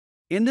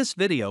In this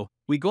video,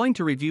 we're going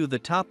to review the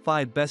top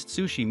 5 best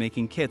sushi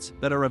making kits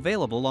that are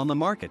available on the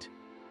market.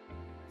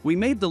 We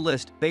made the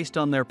list based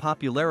on their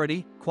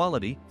popularity,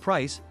 quality,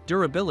 price,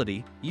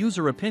 durability,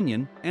 user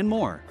opinion, and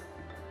more.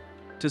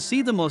 To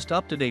see the most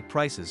up-to-date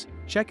prices,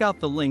 check out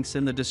the links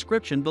in the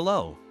description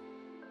below.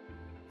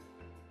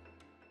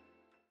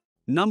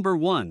 Number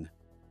 1.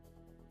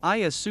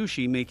 Aya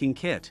Sushi Making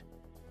Kit.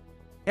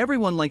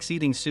 Everyone likes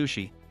eating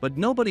sushi, but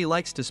nobody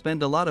likes to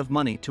spend a lot of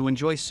money to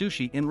enjoy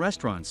sushi in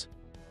restaurants.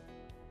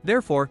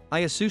 Therefore,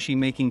 Aya Sushi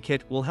Making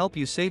Kit will help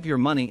you save your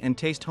money and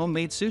taste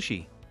homemade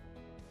sushi.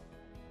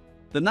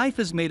 The knife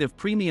is made of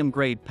premium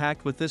grade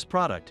packed with this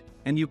product,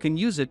 and you can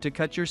use it to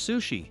cut your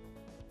sushi.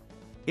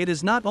 It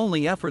is not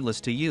only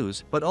effortless to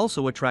use but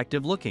also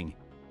attractive looking.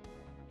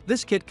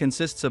 This kit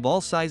consists of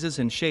all sizes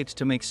and shapes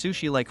to make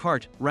sushi like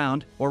heart,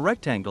 round, or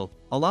rectangle,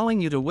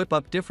 allowing you to whip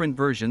up different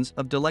versions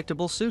of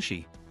delectable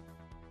sushi.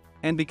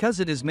 And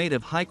because it is made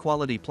of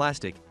high-quality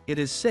plastic, it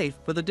is safe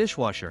for the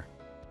dishwasher.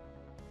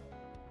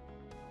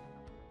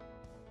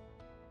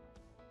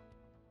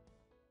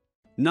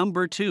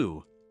 Number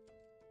 2.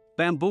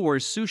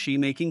 BAMBOOWORX Sushi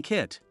Making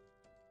Kit.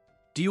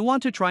 Do you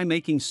want to try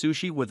making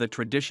sushi with a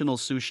traditional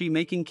sushi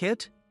making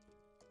kit?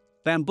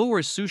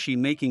 BAMBOOWORX Sushi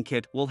Making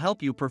Kit will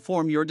help you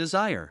perform your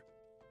desire.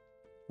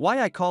 Why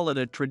I call it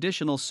a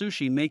traditional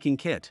sushi making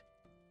kit?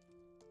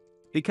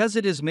 Because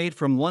it is made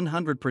from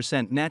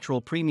 100% natural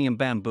premium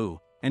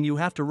bamboo, and you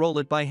have to roll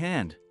it by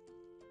hand.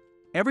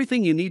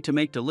 Everything you need to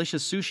make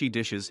delicious sushi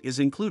dishes is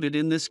included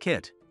in this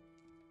kit.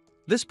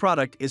 This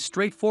product is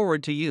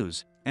straightforward to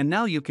use, and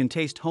now you can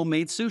taste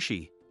homemade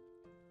sushi.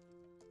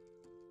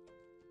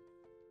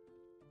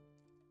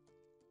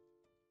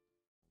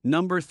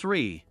 Number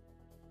 3.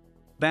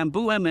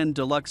 BambooMN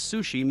Deluxe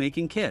Sushi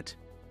Making Kit.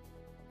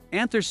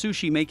 Anther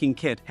Sushi Making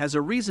Kit has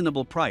a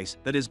reasonable price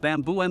that is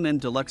BambooMN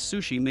Deluxe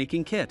Sushi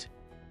Making Kit.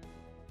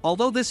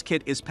 Although this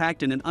kit is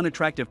packed in an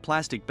unattractive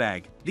plastic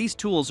bag, these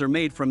tools are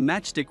made from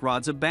matchstick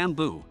rods of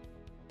bamboo.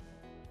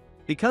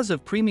 Because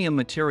of premium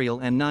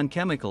material and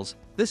non-chemicals,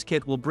 this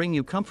kit will bring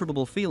you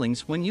comfortable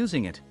feelings when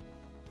using it.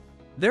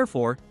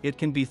 Therefore, it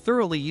can be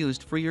thoroughly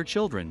used for your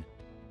children.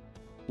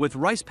 With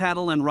rice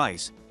paddle and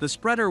rice, the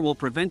spreader will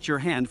prevent your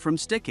hand from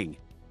sticking.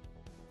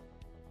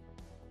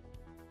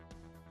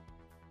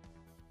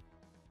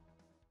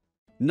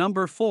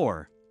 Number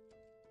 4.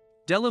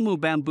 Delamu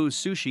Bamboo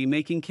Sushi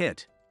Making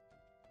Kit.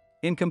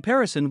 In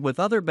comparison with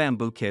other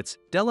bamboo kits,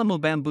 Delamu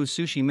Bamboo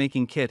Sushi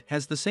Making Kit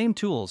has the same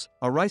tools: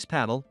 a rice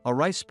paddle, a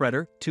rice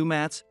spreader, 2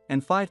 mats,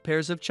 and 5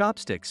 pairs of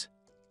chopsticks.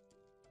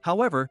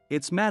 However,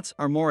 its mats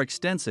are more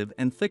extensive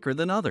and thicker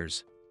than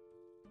others.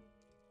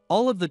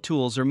 All of the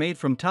tools are made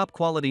from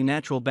top-quality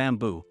natural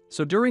bamboo,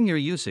 so during your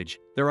usage,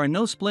 there are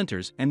no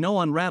splinters and no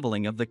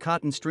unraveling of the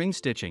cotton string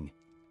stitching.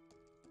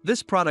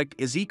 This product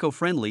is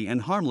eco-friendly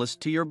and harmless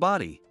to your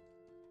body.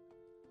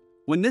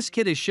 When this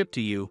kit is shipped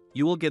to you,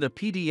 you will get a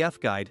PDF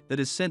guide that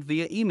is sent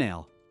via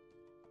email.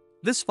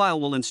 This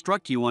file will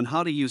instruct you on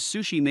how to use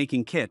Sushi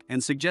Making Kit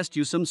and suggest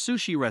you some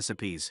sushi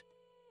recipes.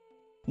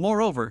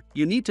 Moreover,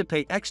 you need to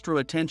pay extra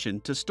attention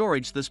to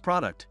storage this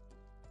product.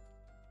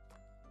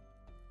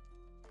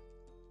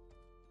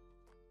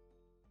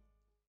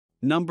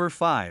 Number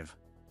 5.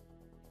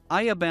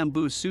 Aya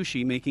Bamboo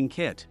Sushi Making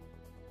Kit.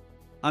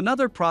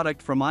 Another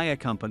product from Aya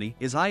Company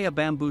is Aya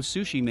Bamboo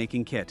Sushi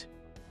Making Kit.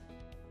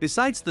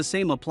 Besides the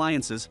same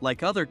appliances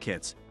like other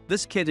kits,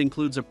 this kit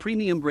includes a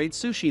premium-grade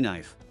sushi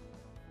knife.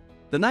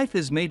 The knife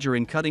is major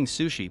in cutting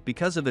sushi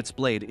because of its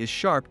blade is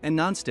sharp and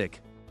non-stick.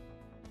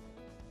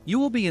 You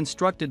will be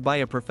instructed by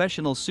a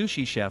professional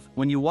sushi chef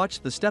when you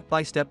watch the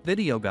step-by-step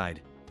video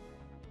guide.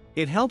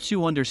 It helps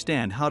you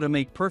understand how to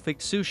make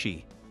perfect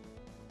sushi.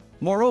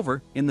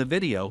 Moreover, in the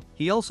video,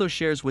 he also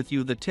shares with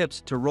you the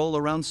tips to roll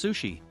around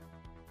sushi.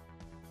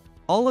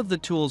 All of the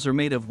tools are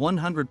made of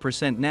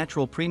 100%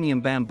 natural premium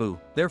bamboo,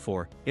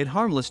 therefore, it's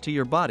harmless to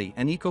your body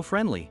and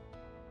eco-friendly.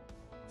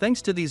 Thanks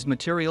to these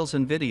materials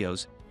and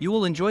videos, you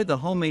will enjoy the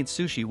homemade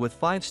sushi with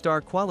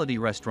 5-star quality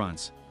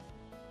restaurants.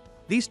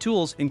 These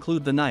tools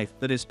include the knife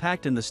that is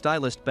packed in the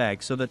stylist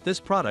bag so that this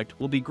product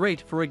will be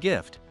great for a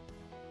gift.